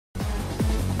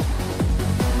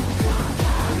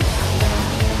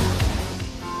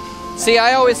See,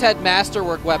 I always had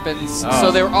masterwork weapons,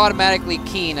 so they were automatically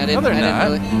Keen. I didn't. No, they're not.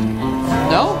 Really...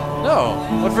 No?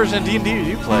 No. What version of D&D do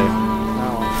you play?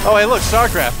 No. Oh, hey, look,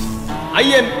 StarCraft. I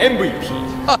am MVP.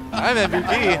 I'm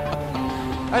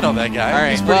MVP. I know that guy. All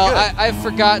right. He's pretty good. I've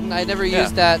forgotten. I never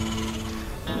used that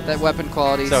weapon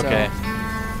quality. It's okay.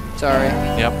 So. Sorry.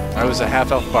 Yep. I was a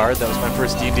half-elf bard. That was my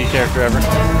first D&D character ever.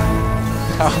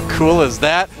 How cool is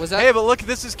that? Was that? Hey, but look,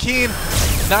 this is Keen.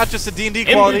 Not just a D&D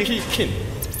quality. MVP King.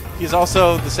 He's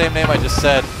also the same name I just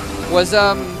said. Was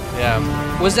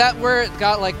Yeah. Was that where it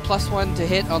got like +1 to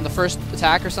hit on the first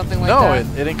attack or something like No,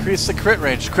 that? it increased the crit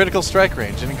range, critical strike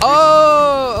range.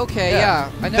 Oh, okay,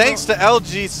 yeah. I never Thanks to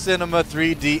LG Cinema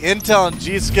 3D, Intel, and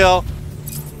G-Skill.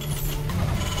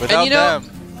 Without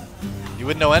them, you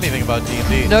wouldn't know anything about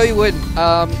D&D. No, you wouldn't.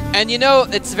 And you know,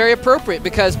 it's very appropriate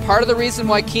because part of the reason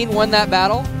why Keen won that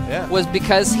battle was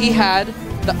because he had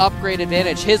the upgrade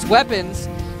advantage. His weapons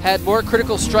had more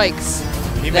critical strikes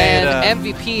than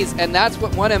MVPs, and that's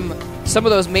what won him some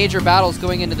of those major battles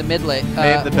going into the mid-late.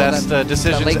 Made the best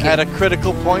decisions at a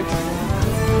critical point.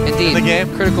 Indeed. In the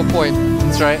game. Critical point.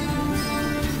 That's right.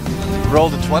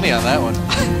 Rolled a 20 on that one.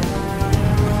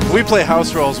 We play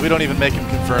house rolls. We don't even make him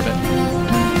confirm it.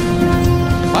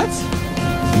 What?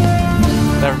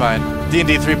 Never mind.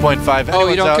 D&D 3.5. Oh,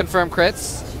 you don't confirm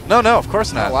crits? No, of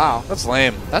course not. Oh, wow. That's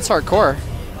lame. That's hardcore.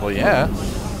 Well, yeah.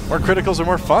 More criticals are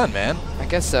more fun, man. I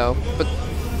guess so, but...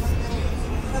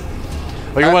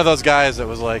 Well, you're one of those guys that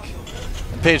was like,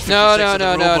 on page 56 of the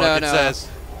rulebook, it says...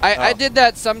 I did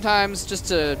that sometimes just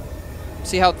to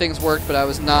see how things worked, but I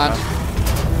was not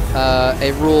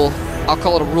a rule... I'll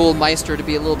call it a rule meister to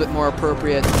be a little bit more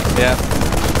appropriate. Yeah.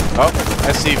 Oh,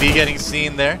 I see V getting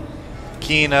seen there.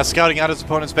 Keen scouting out his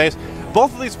opponent's base.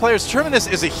 Both of these players, Terminus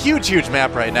is a huge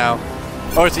map right now.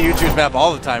 Oh, it's a huge map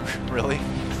all the time, really.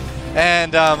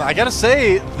 And I gotta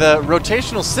say, the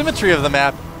rotational symmetry of the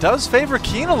map does favor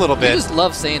Keen a little bit. You just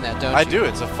love saying that, don't you? I do.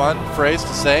 It's a fun phrase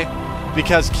to say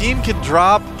because Keen can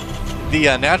drop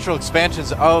the natural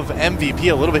expansions of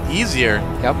MVP a little bit easier.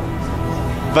 Yep.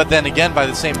 But then again, by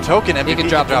the same token, MVP can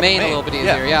drop the main a little bit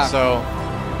easier, yeah.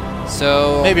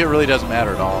 So maybe it really doesn't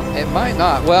matter at all. It might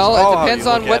not. Well, it depends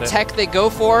on what tech they go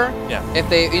for. Yeah. If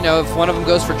they, if one of them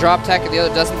goes for drop tech and the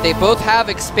other doesn't, they both have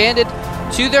expanded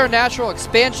to their natural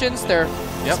expansions. Their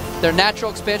natural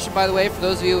expansion, by the way, for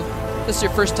those of you, this is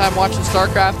your first time watching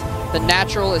StarCraft, the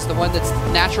natural is the one that's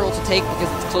natural to take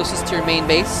because it's closest to your main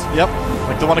base. Yep.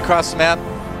 Like the one across the map.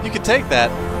 You could take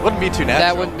that. Wouldn't be too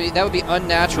natural. That would be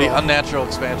unnatural. The unnatural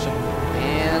expansion.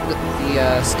 And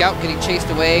the scout getting chased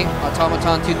away.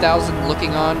 Automaton 2000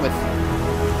 looking on with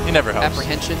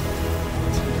apprehension.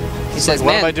 He says, like,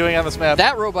 what am I doing on this map?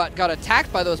 That robot got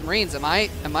attacked by those Marines. Am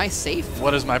I safe?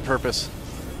 What is my purpose?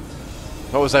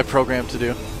 What was I programmed to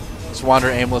do? Just wander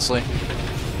aimlessly.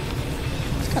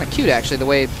 It's kind of cute, actually, the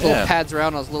way it little pads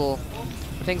around those little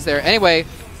things there. Anyway,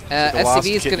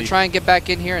 SCV is going to try and get back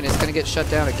in here, and it's going to get shut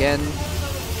down again.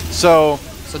 So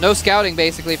no scouting,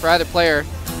 basically, for either player.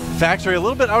 Factory a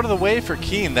little bit out of the way for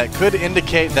Keen. That could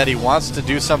indicate that he wants to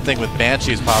do something with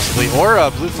Banshees, possibly, or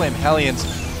Blue Flame Hellions.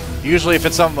 Usually, if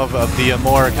it's some of the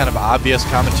more kind of obvious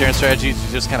commentary strategies,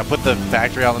 you just kind of put the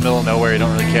factory out in the middle of nowhere, you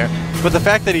don't really care. But the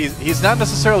fact that he's not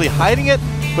necessarily hiding it,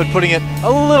 but putting it a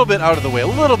little bit out of the way, a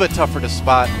little bit tougher to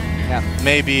spot. Yeah.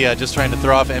 Maybe just trying to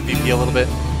throw off MVP a little bit.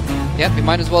 Yep, you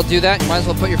might as well do that. You might as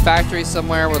well put your factory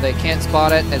somewhere where they can't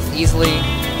spot it as easily.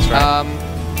 That's right.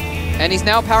 And he's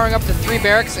now powering up to 3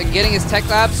 barracks and getting his tech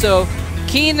lab. So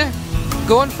Keen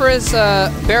going for his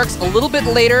barracks a little bit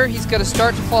later. He's going to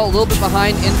start to fall a little bit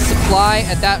behind in supply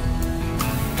at that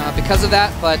because of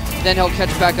that, but then he'll catch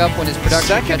back up when his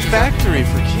production catches up. Second factory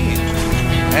for Keen.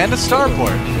 And a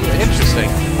starport. Interesting.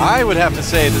 I would have to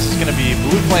say this is going to be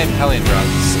Blue Flame Hellion drop.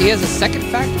 He has a second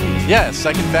factory? Yeah,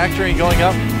 second factory going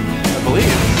up, I believe.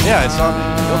 Yeah, I saw him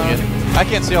building it. I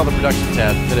can't see all the production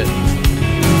tab, did it?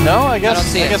 No, I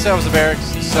guess that was a barracks.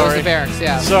 Sorry. That was a barracks,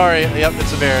 yeah. Sorry, yep,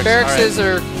 it's a barracks. Barracks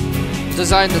are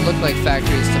designed to look like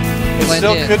factories to blend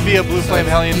in. It still could be a Blue Flame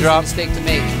Hellion drop. Mistake to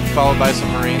make. Followed by some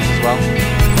Marines as well.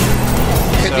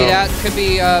 Could be that. Could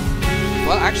be,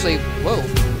 well, actually, whoa.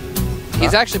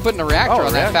 He's actually putting a reactor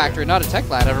on that factory, not a tech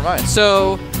lab. Never mind.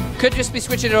 So, could just be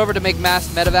switching it over to make mass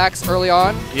medevacs early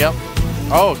on. Yep.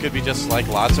 Oh, it could be just like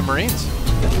lots of Marines.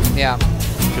 Yeah.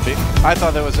 Could be. I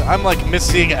thought that was, I'm like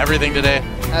misseeing everything today.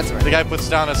 That's right. The guy puts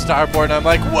down a starport and I'm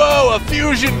like, whoa, a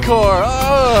fusion core.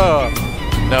 Oh.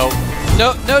 No,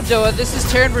 Doa, this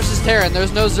is Terran versus Terran.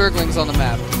 There's no Zerglings on the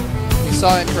map. You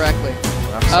saw it incorrectly.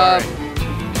 I'm sorry.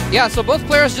 Yeah, so both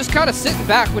players just kind of sitting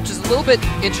back, which is a little bit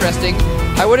interesting.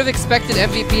 I would have expected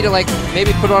MVP to like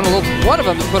maybe put on one of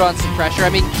them to put on some pressure. I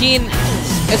mean, Keen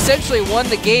essentially won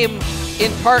the game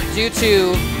in part due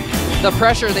to the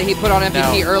pressure that he put on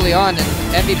MVP early on, and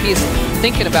MVP's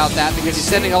thinking about that because he's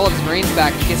sending all of his Marines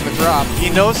back in case of a drop. He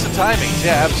knows the timings,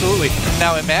 yeah, absolutely.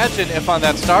 Now imagine if on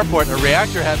that starport a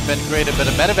reactor hadn't been created, but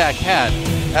a medevac had.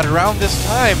 At around this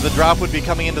time, the drop would be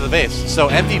coming into the base. So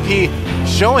MVP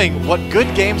showing what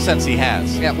good game sense he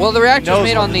has. Yeah, well, the reactor was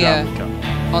made on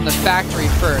the factory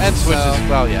first. And switches,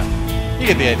 well, yeah. You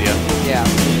get the idea. Yeah.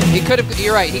 He could have,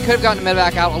 you're right, he could have gotten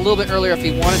medevac out a little bit earlier if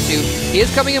he wanted to. He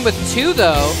is coming in with 2,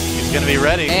 though. He's going to be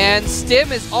ready. And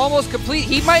stim is almost complete.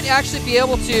 He might actually be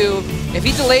able to, if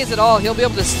he delays at all, he'll be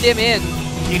able to stim in.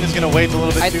 Keen is going to wait a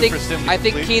little bit for stim to I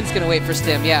think Keen's going to wait for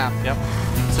stim, yeah. Yep.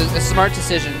 It's a smart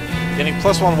decision. Getting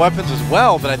 +1 weapons as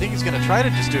well, but I think he's going to try to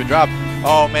just do a drop.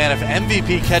 Oh, man, if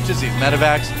MVP catches these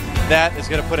medevacs, that is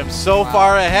going to put him so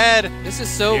far ahead. This is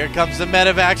so... Here comes the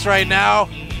medevacs right now.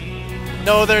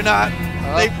 No, they're not.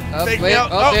 There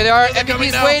they are.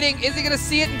 MVP's waiting. Is he going to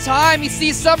see it in time? He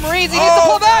sees submarines. He needs to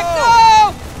pull back.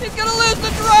 No! He's going to lose the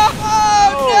drop.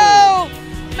 Oh,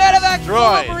 no! Medevac full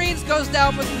of Marines goes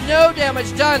down with no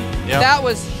damage done. Yep. That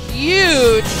was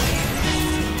huge.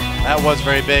 That was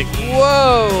very big.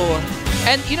 Whoa.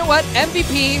 And you know what?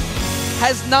 MVP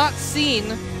has not seen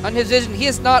on his vision. He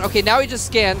has not. Okay, now he just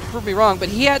scanned. Prove me wrong, but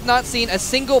he had not seen a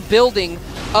single building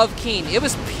of Keen. It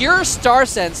was pure star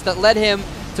sense that led him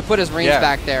to put his Marines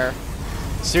back there.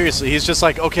 Seriously, he's just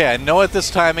like, okay, I know at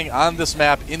this timing, on this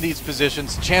map, in these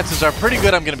positions, chances are pretty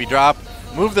good I'm going to be dropped.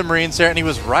 Move the Marines there, and he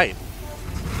was right.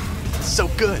 So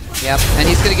good. Yep, and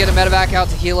he's going to get a medevac out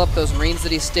to heal up those Marines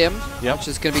that he stimmed, which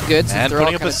is going to be good. Since and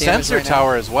putting up a sensor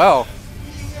tower as well.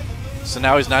 So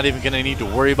now he's not even going to need to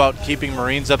worry about keeping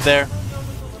Marines up there.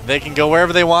 They can go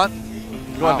wherever they want. They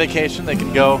can go on vacation. They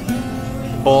can go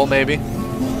bowl, maybe.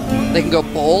 They can go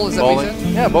bowl? Is that what you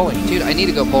said? Yeah, bowling. Dude, I need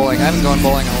to go bowling. I haven't gone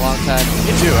bowling in a long time.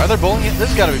 Me too. Are there bowling?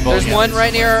 There's got to be bowling. There's one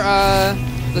right near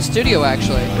the studio,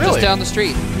 actually. Really? Just down the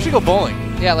street. We should go bowling.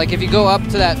 Yeah, like if you go up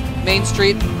to that main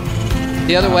street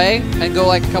the other way and go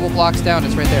like a couple blocks down,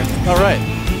 it's right there. All right.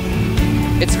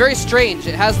 It's very strange.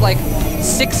 It has like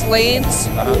 6 lanes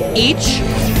each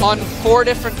on 4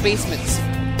 different basements.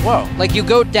 Whoa. Like you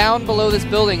go down below this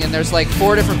building and there's like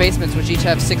 4 different basements which each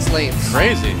have 6 lanes.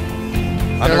 Crazy.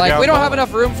 They're like, we don't have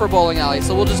enough room for a bowling alley,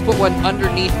 so we'll just put one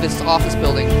underneath this office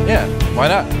building. Yeah, why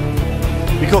not?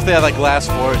 It'd be cool if they had like glass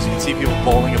floors, you can see people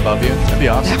bowling above you. That'd be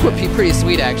awesome. That would be pretty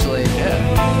sweet, actually.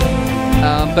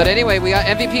 Yeah. But anyway, we got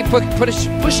MVP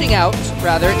pushing out,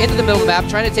 rather, into the middle of the map,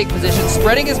 trying to take position,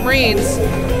 spreading his Marines,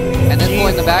 and then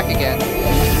pulling them back again.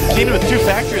 Keen with 2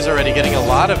 factories already, getting a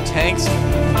lot of tanks.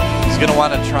 He's going to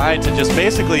want to try to just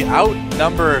basically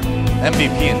outnumber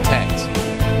MVP in tanks.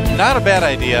 Not a bad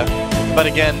idea. But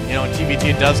again, you know, in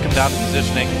TBT it does come down to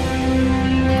positioning.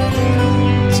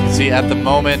 As you can see at the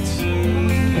moment,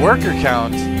 worker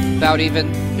count. About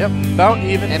even. Yep, about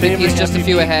even. MVP's just a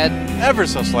few ahead. Ever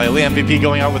so slightly. MVP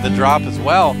going out with a drop as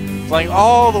well. Flying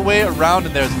all the way around,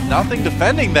 and there's nothing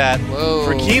defending that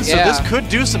for Keen, so this could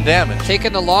do some damage.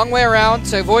 Taking the long way around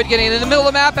to avoid getting in the middle of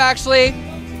the map, actually.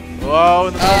 Whoa,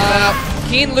 in the middle of the map.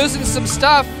 Keen losing some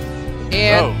stuff.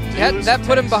 And that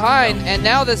put him behind, and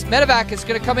now this medevac is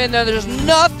going to come in there. There's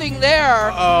nothing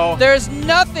there. There's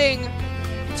nothing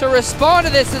to respond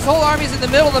to this. His whole army's in the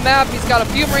middle of the map. He's got a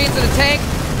few Marines in a tank,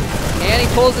 and he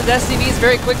pulls his SCVs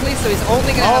very quickly, so he's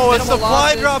only going to have minimal losses. A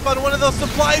supply drop on one of those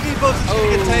supply depots. He's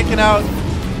going to get taken out.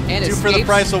 And 2 for the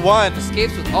price of 1.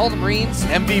 Escapes with all the Marines.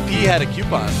 MVP had a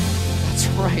coupon. That's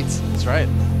right. That's right.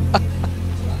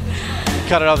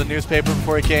 Cut it out of the newspaper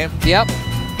before he came. Yep.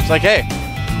 It's like, hey,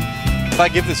 if I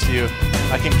give this to you,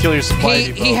 I can kill your supply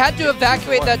depot. He had to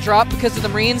evacuate that drop because of the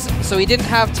Marines, so he didn't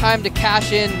have time to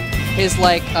cash in his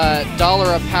like $1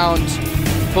 a pound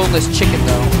boneless chicken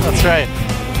though. That's right.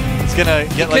 He's gonna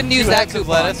get like 2 heads of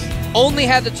lettuce. Only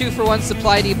had the 2-for-1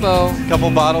 supply depot. A couple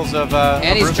bottles of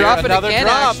and he's dropping again,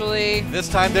 drop. actually. This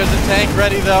time there's a tank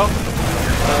ready though.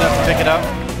 Doesn't have to pick it up.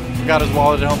 Forgot his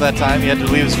wallet at home that time. He had to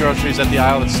leave his groceries at the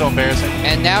aisle. It's so embarrassing.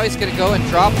 And now he's gonna go and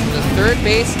drop the 3rd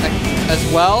base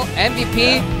as well.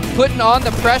 MVP putting on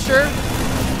the pressure.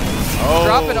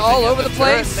 Dropping all over the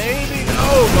place. Maybe.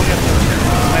 No. Go get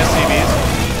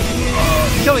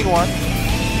SCVs. Killing 1.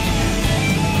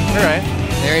 All right.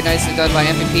 Very nicely done by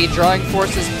MVP. Drawing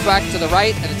forces back to the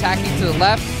right and attacking to the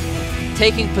left.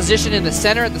 Taking position in the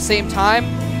center at the same time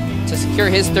to secure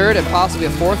his 3rd and possibly a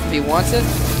 4th if he wants it.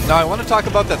 Now I want to talk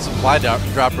about that supply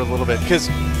dropper a little bit, because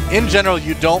in general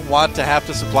you don't want to have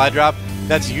to supply drop.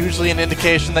 That's usually an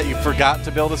indication that you forgot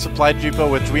to build a supply depot,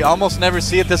 which we almost never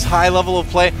see at this high level of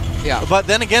play. Yeah. But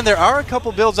then again, there are a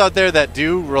couple builds out there that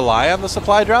do rely on the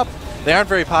supply drop. they aren't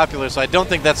very popular, so I don't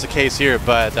think that's the case here.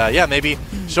 But yeah, maybe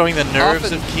showing the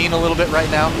nerves of Keen a little bit right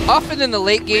now. Often in the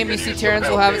late game, you see Terrans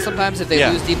will have it sometimes if they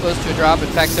lose depots to a drop. In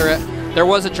fact, there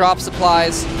was a drop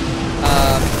supplies.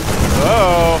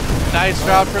 Oh, nice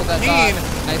drop from Keen.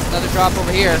 Nice, another drop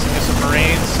over here. Get some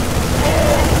Marines.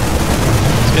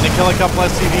 He's going to kill a couple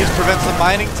SCVs, prevent some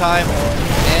mining time.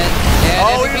 And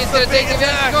MVP's going to take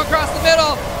advantage, go across the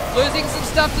middle, losing some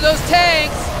stuff to those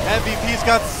tanks. MVP's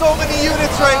got so many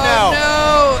units right now.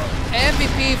 No,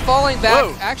 MVP falling back,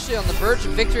 actually on the verge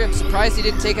of victory. I'm surprised he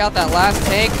didn't take out that last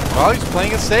tank. Well, he's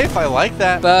playing it safe. I like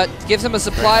that. But gives him a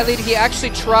supply lead. He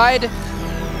actually tried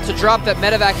to drop that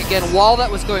medevac again while that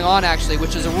was going on, actually,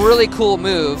 which is a really cool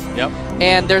move. Yep.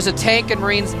 And there's a tank and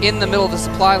Marines in the middle of the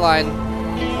supply line.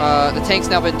 The tank's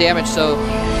now been damaged, so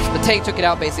the tank took it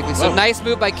out, basically. So nice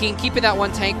move by Keen, keeping that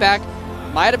one tank back.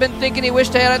 Might have been thinking he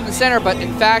wished to head out in the center, but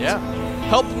in fact,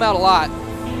 helped him out a lot.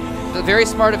 Very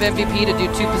smart of MVP to do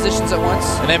 2 positions at once.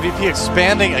 And MVP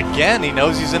expanding again. He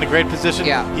knows he's in a great position.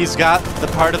 Yeah. He's got the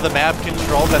part of the map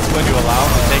control that's going to allow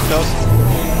him to take those.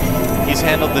 He's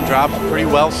handled the drops pretty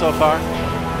well so far.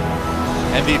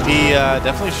 MVP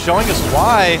definitely showing us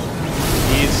why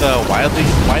he's widely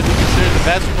considered the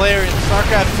best player in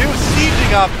StarCraft 2,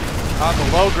 sieging up on the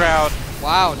low ground.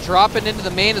 Wow, dropping into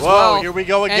the main as well. Here we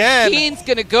go again. And Keen's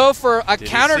going to go for a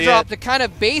counter drop to kind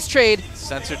of base trade.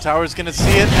 Sensor Tower's going to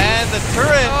see it, and the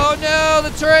turret. Oh no,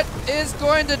 the turret is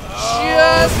going to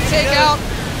just take out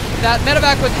that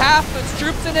medevac with half its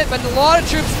troops in it, but a lot of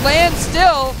troops land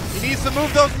still. He needs to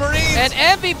move those Marines. And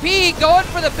MVP going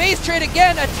for the base trade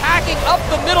again, attacking up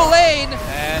the middle lane.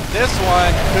 And this one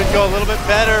could go a little bit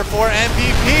better for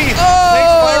MVP. Oh!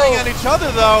 Tanks firing at each other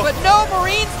though. But no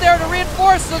Marines there to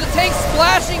reinforce, so the tanks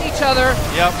splashing each other.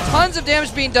 Yep. Tons of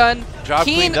damage being done. Job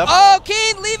Keen, cleaned up.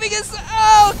 Keen leaving his,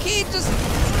 Keen just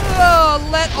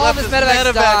let all of his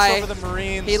medevacs die. Over the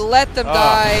Marines. He let them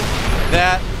die.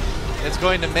 That is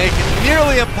going to make it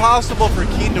nearly impossible for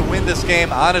Keen to win this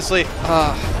game, honestly.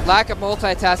 Lack of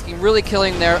multitasking really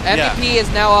killing there. MVP is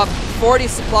now up 40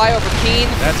 supply over Keen.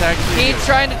 That's actually Keen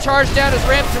trying to charge down his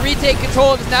ramp to retake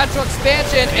control of his natural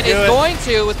expansion, and is going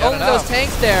to with only those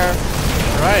tanks there.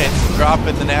 Right, drop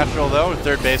in the natural though, or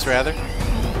third base rather.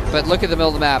 But look at the middle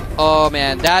of the map. Oh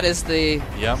man, that is the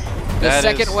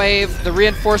second wave. The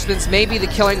reinforcements may be the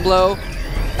killing blow.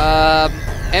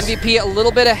 MVP a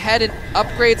little bit ahead in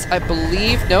upgrades, I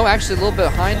believe. No, actually a little bit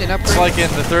behind in upgrades. It's like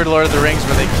in the third Lord of the Rings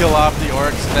where they kill off the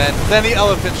orcs and then the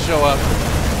elephants show up.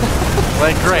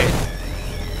 Like, great.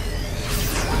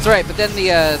 That's right, but then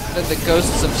the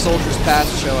ghosts of soldiers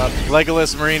past show up.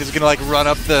 Legolas Marine is going to like run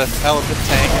up the elephant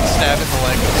tank and stab it in the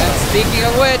leg. And speaking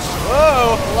of which,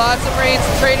 lots of Marines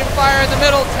trading fire in the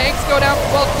middle. Tanks go down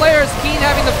for 12 players. Keen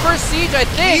having the first siege, I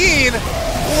think. Keen!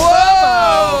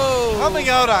 Whoa! Coming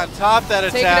out on top that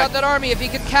attack. Taking out that army. If he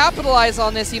could capitalize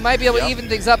on this, he might be able to even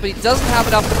things up, but he doesn't have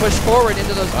enough to push forward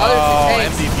into those other 2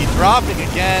 tanks. MVP dropping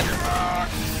again.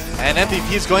 And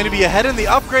MVP is going to be ahead in the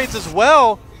upgrades as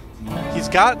well. He's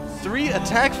got 3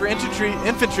 attacks for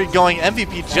infantry going.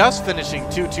 MVP just finishing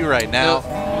 2-2 right now.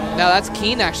 Now that's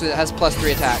Keen actually that has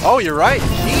 +3 attack. Oh, you're right.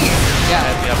 Keen. Yeah.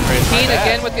 The upgrades. Keen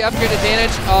again with the upgrade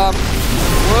advantage.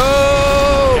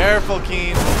 Whoa! Careful,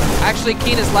 Keen. Actually,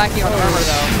 Keen is lacking on armor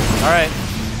though. All right.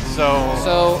 So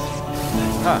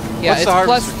yeah, what's the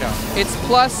harvester count? It's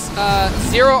plus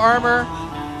 0 armor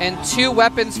and 2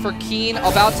 weapons for Keen,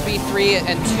 about to be 3,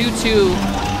 and 2-2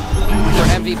 for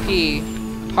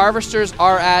MVP. Harvesters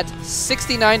are at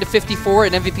 69 to 54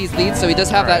 in MVP's lead, so he does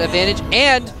have that advantage.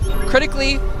 And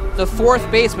critically, the 4th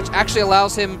base, which actually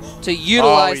allows him to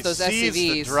utilize those SCVs.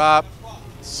 The drop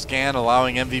scan,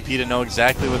 allowing MVP to know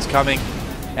exactly what's coming.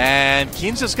 And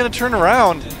Keen's just going to turn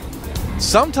around.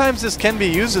 Sometimes this can be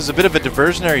used as a bit of a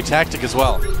diversionary tactic as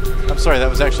well. I'm sorry, that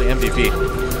was actually MVP.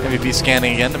 MVP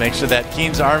scanning again to make sure that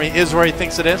Keen's army is where he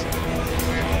thinks it is.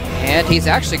 And he's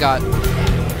actually got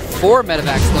 4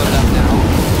 medevacs loaded up now.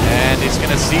 And he's going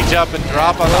to siege up and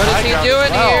drop on the high ground. What is he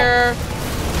doing here?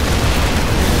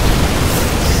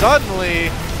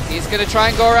 Suddenly, he's going to try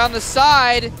and go around the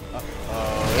side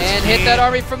and hit that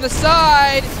army from the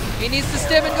side. He needs to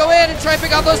stim and go in and try and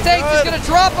pick off those tanks. He's going to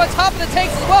drop on top of the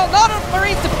tanks as well. Not enough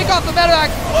Marines to pick off the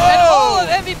medevacs. And all of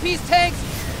MVP's tanks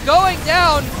going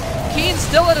down. Keen's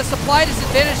still at a supply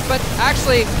disadvantage, but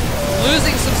actually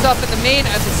losing some stuff in the main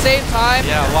at the same time.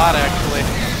 Yeah, a lot actually.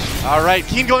 All right,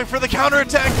 Keen going for the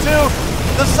counterattack too.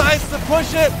 Decides to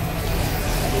push it.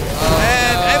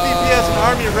 And MVP has an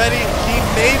army ready. Keen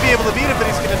may be able to beat it, but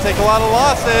he's going to take a lot of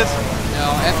losses.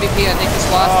 No, MVP I think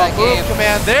just lost that game.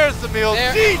 Command, there's the meal.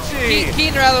 GG!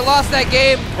 Keen rather lost that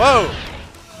game. Whoa.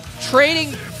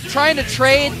 Trading trying to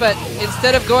trade, but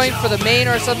instead of going for the main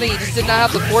or something, he just did not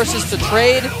have the forces to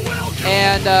trade,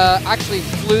 and actually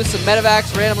flew some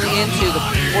medevacs randomly into the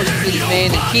forces in his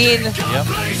main. And Keen,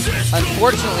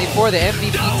 unfortunately for the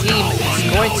MVP team,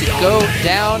 is going to go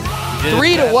down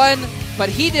 3-1, but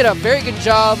he did a very good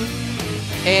job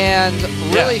and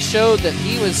really showed that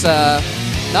he was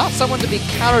not someone to be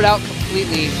counted out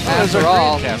completely after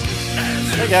all.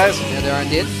 Hey guys. Yeah, there are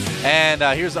indeed. And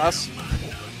here's us.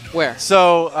 Where?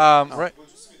 So, right.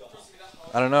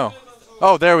 I don't know.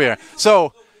 Oh, there we are.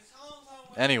 So,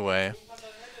 anyway.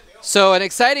 So, an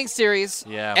exciting series.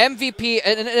 Yeah. MVP,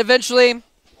 and eventually,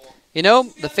 you know,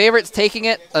 the favorites taking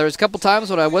it. There was a couple times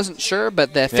when I wasn't sure,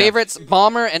 but the favorites,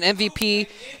 Bomber and MVP,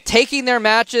 taking their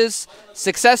matches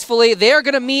successfully. They are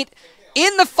going to meet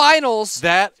in the finals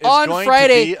on Friday. That is going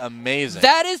to be amazing.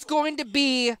 That is going to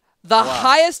be the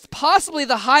highest, possibly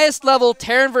the highest level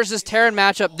Terran versus Terran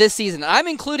matchup this season. I'm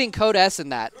including Code S in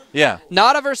that. Yeah.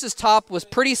 Nada versus Top was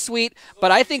pretty sweet,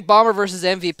 but I think Bomber versus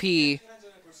MVP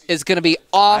is going to be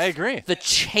off the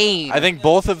chain. I think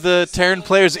both of the Terran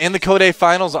players in the Code A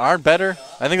finals are better.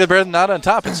 I think they're better than Nada on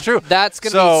Top. It's true. That's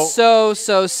going to be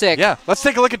so sick. Yeah. Let's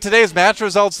take a look at today's match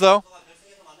results, though.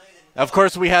 Of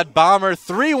course, we had Bomber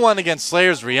 3-1 against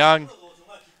Slayers Ryung.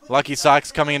 Lucky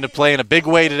Sox coming into play in a big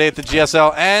way today at the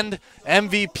GSL, and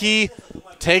MVP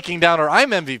taking down, or I'm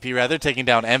MVP rather, taking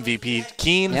down MVP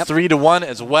Keen 3-1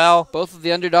 as well. Both of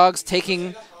the underdogs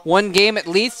taking one game at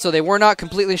least, so they were not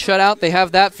completely shut out. They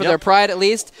have that for their pride at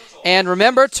least. And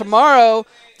remember, tomorrow,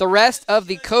 the rest of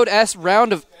the Code S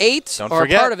round of 8, Don't or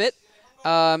forget. part of it,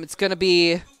 it's going to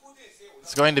be...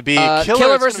 It's going to be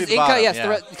Killer versus Inca.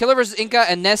 Yes, Killer versus Inca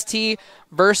and Nesty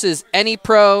versus Any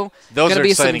Pro. Those are going to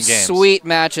be some games. Sweet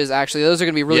matches, actually. Those are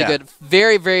going to be really good.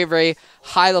 Very, very, very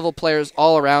high-level players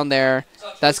all around there.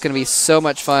 That's going to be so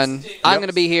much fun. I'm going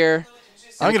to be here.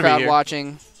 I'm going to be here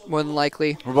watching, more than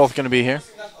likely. We're both going to be here.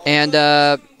 And,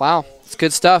 wow, it's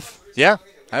good stuff. Yeah,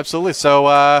 absolutely.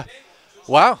 So,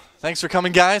 wow. Thanks for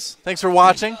coming, guys. Thanks for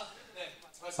watching.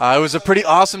 It was a pretty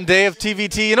awesome day of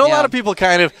TVT. You know, a lot of people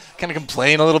kind of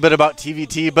complain a little bit about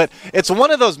TVT, but it's one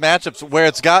of those matchups where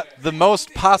it's got the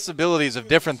most possibilities of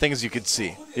different things you could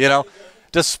see. You know,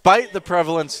 despite the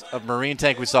prevalence of Marine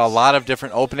Tank, we saw a lot of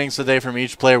different openings today from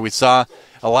each player. We saw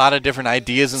a lot of different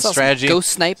ideas and strategy. Some ghost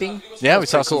sniping. Yeah, we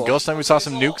saw some ghost sniping. We saw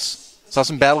some nukes. Saw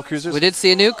some battle cruisers. We did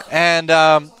see a nuke. And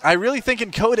I really think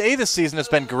in Code A this season it's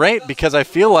been great because I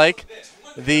feel like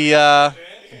the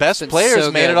best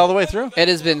players made it all the way through. It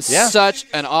has been such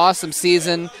an awesome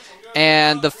season,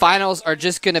 and the finals are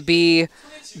just going to be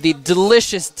the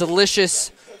delicious,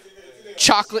 delicious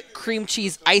chocolate cream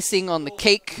cheese icing on the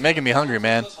cake. Making me hungry,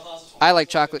 man. I like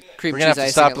chocolate cream cheese icing. We're going to have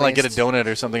to stop and get a donut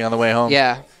or something on the way home.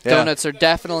 Yeah, donuts are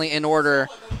definitely in order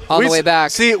on the way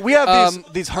back. See, we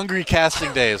have these hungry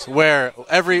casting days where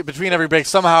between every break,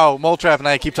 somehow Moltrap and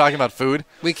I keep talking about food.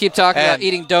 We keep talking about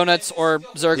eating donuts or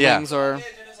zerglings or...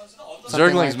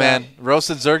 Zerglings, like man.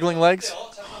 Roasted zergling legs.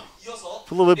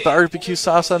 Put a little bit of barbecue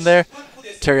sauce on there.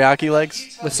 Teriyaki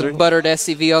legs. With some buttered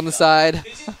SCV on the side.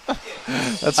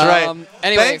 That's right.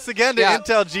 Anyway, thanks again to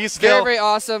Intel G-Skill. Very, very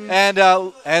awesome. And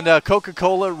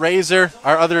Coca-Cola, Razer,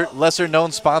 our other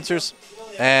lesser-known sponsors.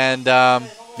 And,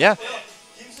 yeah.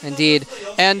 Indeed.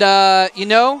 And, you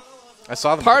know, I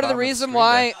saw them part of the reason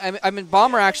why, I mean,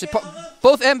 Bomber actually,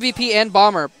 both MVP and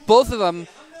Bomber, both of them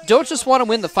don't just want to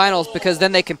win the finals because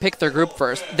then they can pick their group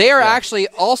first. They are actually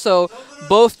also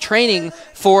both training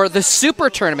for the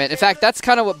Super Tournament. In fact, that's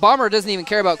kind of what Bomber doesn't even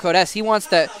care about Code S. He wants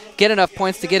to get enough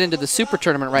points to get into the Super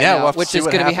Tournament now, which is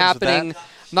going to be happening. I'm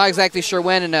not exactly sure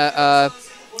when in the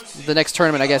next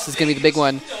tournament, I guess, is going to be the big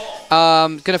one.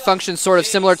 Going to function sort of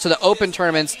similar to the Open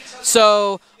tournaments.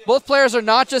 So both players are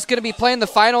not just going to be playing the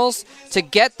finals to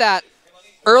get that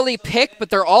early pick,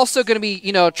 but they're also going to be,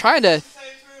 you know, trying to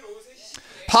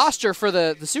posture for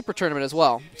the Super Tournament as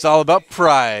well. It's all about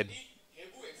pride.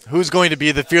 Who's going to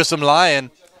be the fearsome lion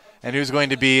and who's going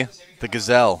to be the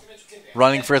gazelle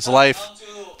running for its life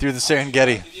through the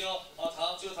Serengeti?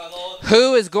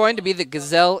 Who is going to be the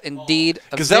gazelle indeed?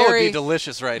 Gazelle would be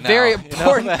delicious right now. Very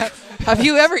important. Have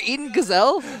you ever eaten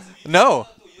gazelle? No.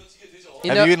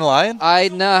 Have you eaten lion? I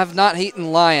have not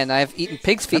eaten lion. I've eaten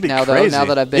pig's feet now, though, now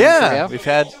that I've been in Korea. We've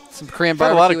had some Korean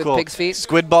barbecue with pig's feet.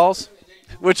 Squid balls.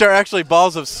 Which are actually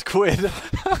balls of squid.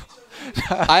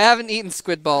 I haven't eaten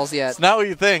squid balls yet. It's not what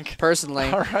you think.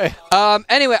 Personally. All right.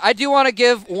 Anyway, I do want to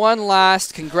give one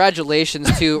last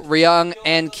congratulations to Ryung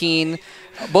and Keen.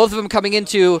 Both of them coming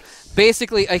into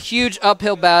basically a huge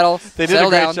uphill battle. They did a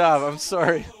great job. I'm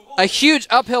sorry. A huge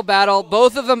uphill battle,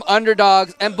 both of them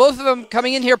underdogs, and both of them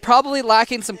coming in here probably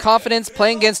lacking some confidence,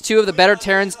 playing against two of the better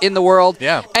Terrans in the world,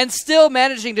 and still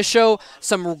managing to show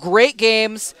some great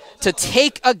games, to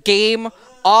take a game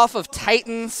off of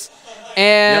Titans,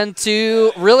 and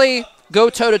to really go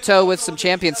toe-to-toe with some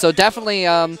champions. So definitely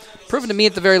proven to me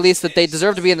at the very least that they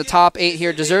deserve to be in the top 8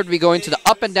 here, deserve to be going to the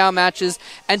up-and-down matches,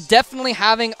 and definitely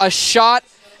having a shot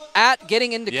at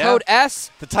getting into Code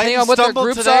S, depending on what their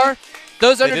groups are.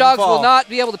 Those underdogs will not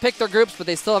be able to pick their groups, but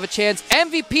they still have a chance.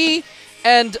 MVP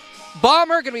and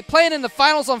Bomber are going to be playing in the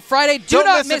finals on Friday. Do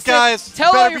not miss it, guys.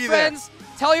 Tell all your friends.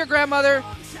 Tell your grandmother.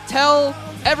 Tell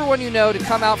everyone you know to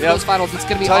come out for those finals. It's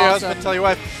going to be awesome. Tell your husband. Tell your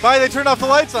wife. Bye, they turned off the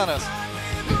lights on us.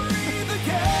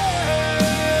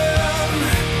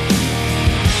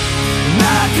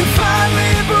 I can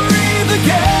finally breathe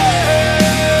again.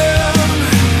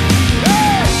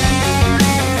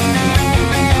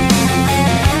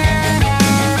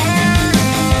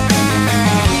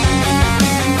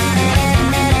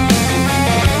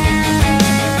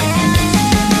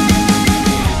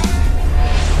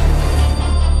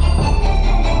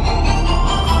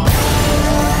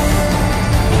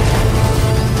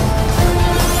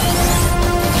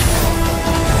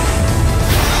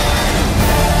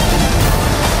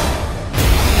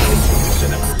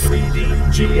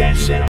 GSM.